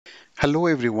Hello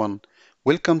everyone,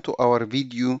 welcome to our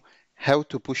video how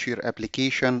to push your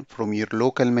application from your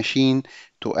local machine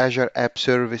to Azure App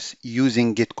Service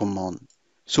using Git command.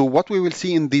 So what we will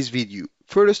see in this video,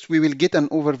 first we will get an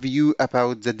overview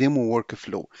about the demo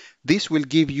workflow. This will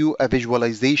give you a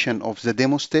visualization of the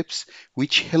demo steps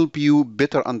which help you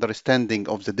better understanding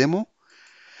of the demo.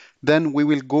 Then we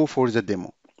will go for the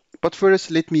demo. But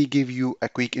first let me give you a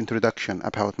quick introduction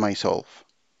about myself.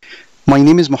 My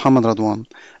name is Muhammad Radwan.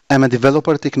 I'm a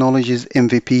developer technologies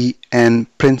MVP and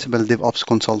principal DevOps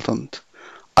consultant.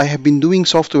 I have been doing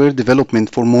software development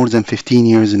for more than 15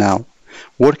 years now,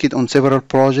 worked on several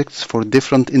projects for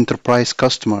different enterprise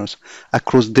customers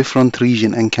across different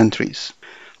regions and countries.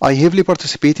 I heavily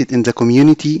participated in the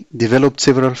community, developed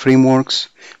several frameworks,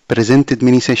 presented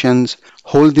many sessions,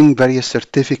 holding various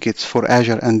certificates for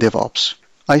Azure and DevOps.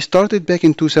 I started back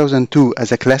in 2002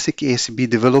 as a classic ASP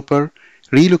developer,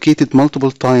 relocated multiple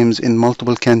times in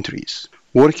multiple countries,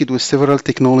 worked with several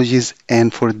technologies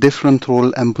and for different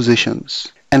roles and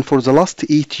positions. And for the last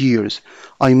 8 years,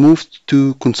 I moved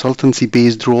to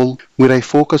consultancy-based role where I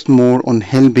focused more on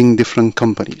helping different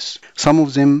companies, some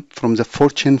of them from the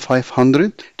Fortune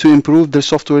 500, to improve their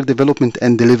software development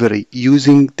and delivery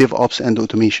using DevOps and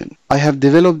automation. I have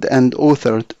developed and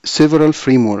authored several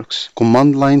frameworks,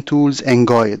 command line tools, and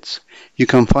guides. You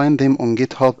can find them on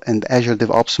GitHub and Azure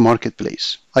DevOps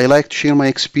Marketplace. I like to share my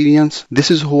experience. This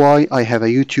is why I have a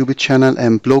YouTube channel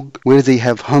and blog where they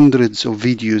have hundreds of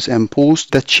videos and posts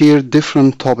that share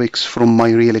different topics from my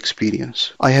real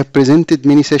experience. I have presented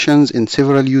many sessions in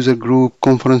several user group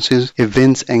conferences,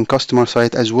 events, and customer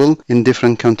site as well in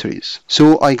different countries.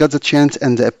 So I got the chance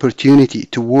and the opportunity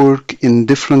to work in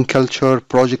different culture,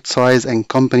 project size, and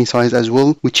company size as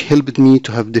well, which helped me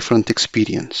to have different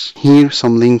experience. Here are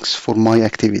some links for my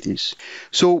activities.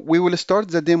 So we will start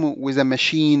the demo with a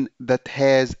machine that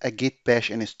has a Git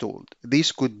bash installed.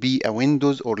 This could be a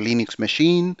Windows or Linux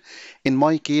machine. In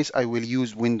my case, I will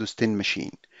use Windows 10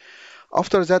 machine.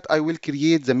 After that, I will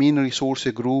create the main resource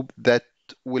group that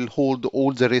will hold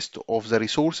all the rest of the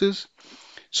resources.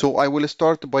 So I will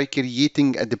start by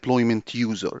creating a deployment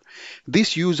user.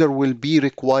 This user will be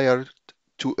required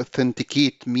to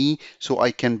authenticate me so I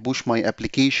can push my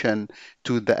application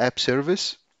to the app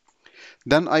service.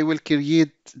 Then I will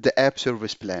create the app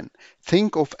service plan.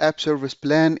 Think of app service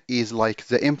plan is like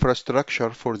the infrastructure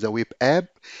for the web app.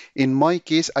 In my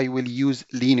case, I will use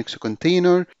Linux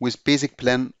container with basic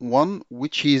plan 1,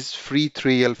 which is free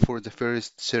trial for the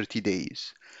first 30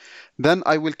 days. Then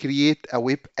I will create a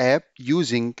web app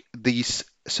using this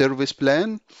service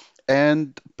plan.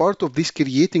 And part of this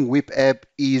creating web app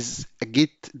is a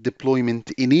Git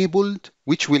deployment enabled,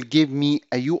 which will give me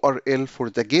a URL for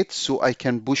the Git so I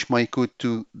can push my code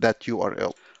to that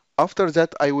URL. After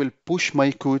that, I will push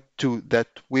my code to that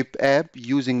web app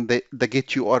using the Git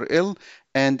URL,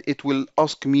 and it will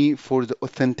ask me for the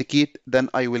authenticate. Then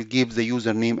I will give the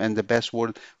username and the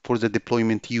password for the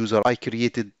deployment user I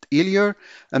created earlier.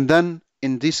 And then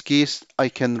in this case, I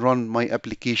can run my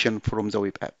application from the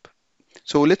web app.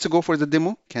 So let's go for the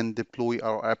demo. Can deploy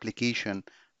our application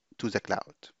to the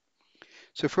cloud.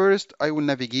 So first, I will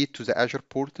navigate to the Azure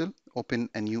portal, open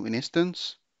a new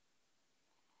instance.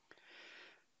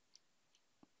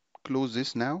 Close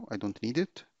this now, I don't need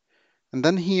it. And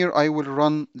then here I will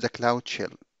run the Cloud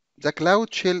Shell. The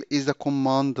Cloud Shell is the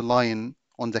command line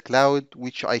on the cloud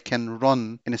which I can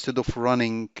run instead of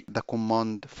running the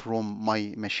command from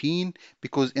my machine,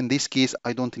 because in this case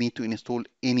I don't need to install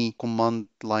any command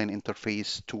line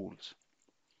interface tools.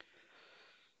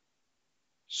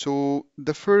 So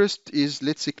the first is,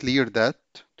 let's clear that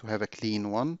to have a clean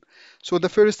one. So the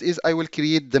first is I will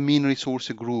create the main resource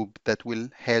group that will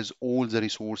has all the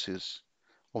resources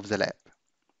of the lab.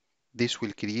 This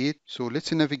will create. So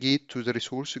let's navigate to the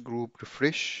resource group,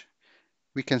 refresh.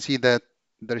 We can see that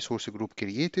the resource group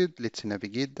created. Let's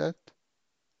navigate that.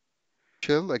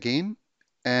 Shell again.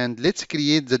 And let's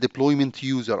create the deployment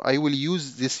user. I will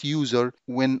use this user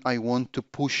when I want to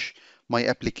push my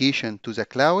application to the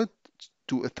cloud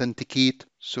to authenticate.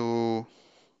 So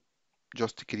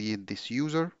just create this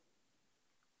user.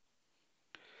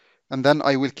 And then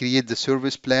I will create the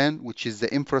service plan, which is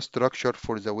the infrastructure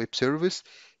for the web service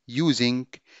using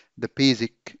the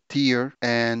basic tier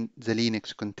and the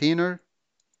Linux container.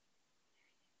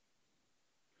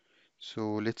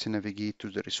 So let's navigate to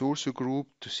the resource group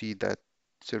to see that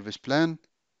service plan.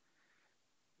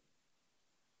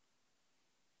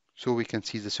 So we can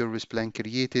see the service plan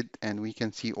created, and we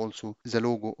can see also the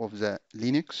logo of the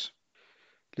Linux.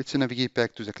 Let's navigate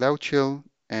back to the Cloud Shell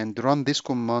and run this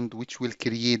command, which will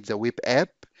create the web app.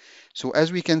 So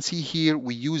as we can see here,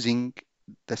 we're using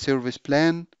the service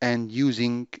plan and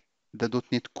using the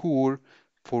 .NET Core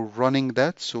for running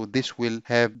that. So this will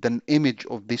have an image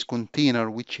of this container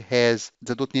which has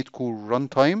the .NET Core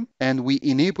runtime, and we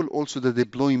enable also the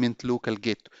deployment local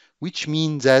Git, which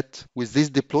means that with this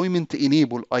deployment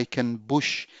enable, I can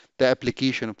push the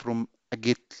application from a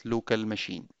Git local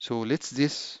machine. So let's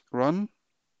this run.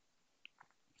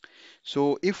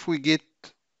 So if we get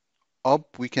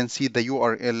up, we can see the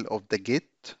URL of the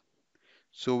Git.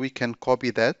 So we can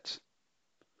copy that.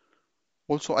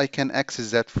 Also, I can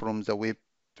access that from the web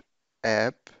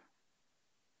app.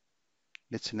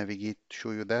 Let's navigate to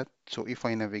show you that. So if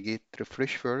I navigate,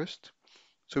 refresh first.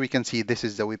 So we can see this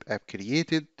is the web app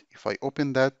created. If I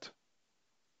open that,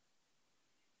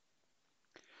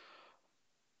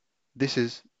 this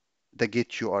is the Git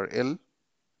URL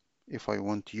if I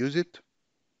want to use it.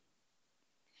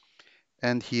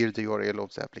 And here the URL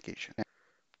of the application.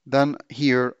 Then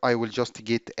here I will just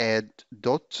git add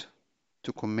dot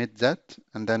to commit that,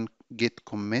 and then git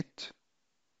commit,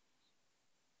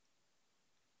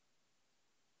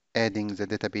 adding the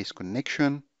database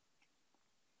connection.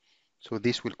 So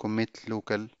this will commit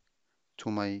local to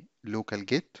my local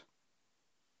Git.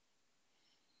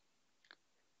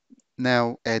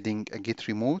 Now adding a git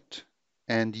remote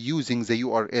and using the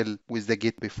URL with the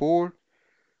git before.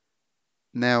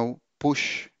 Now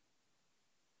push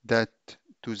that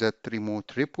to that remote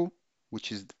repo,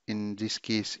 which is in this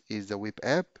case is the web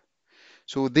app.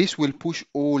 So this will push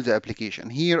all the application.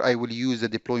 Here I will use the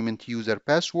deployment user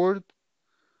password.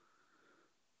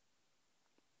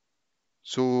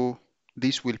 So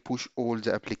this will push all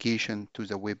the application to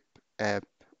the web app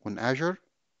on Azure.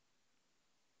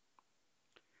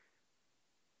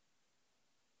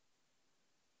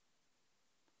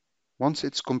 Once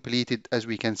it's completed, as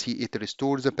we can see, it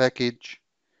restores the package.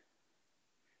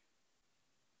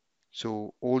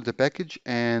 So all the package,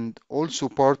 and also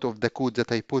part of the code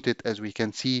that I put it, as we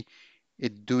can see,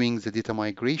 it doing the data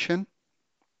migration.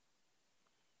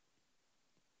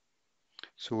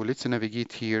 So let's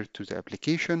navigate here to the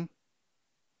application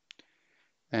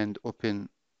and open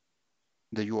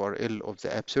the URL of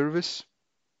the app service.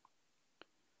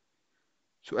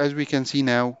 So as we can see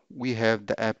now, we have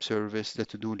the app service, the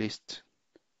to-do list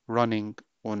running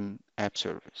on app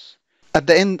service. At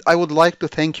the end, I would like to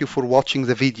thank you for watching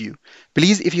the video.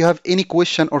 Please, if you have any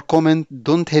question or comment,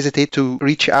 don't hesitate to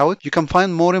reach out. You can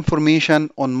find more information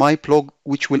on my blog,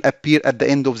 which will appear at the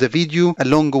end of the video,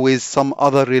 along with some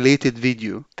other related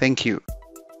video. Thank you.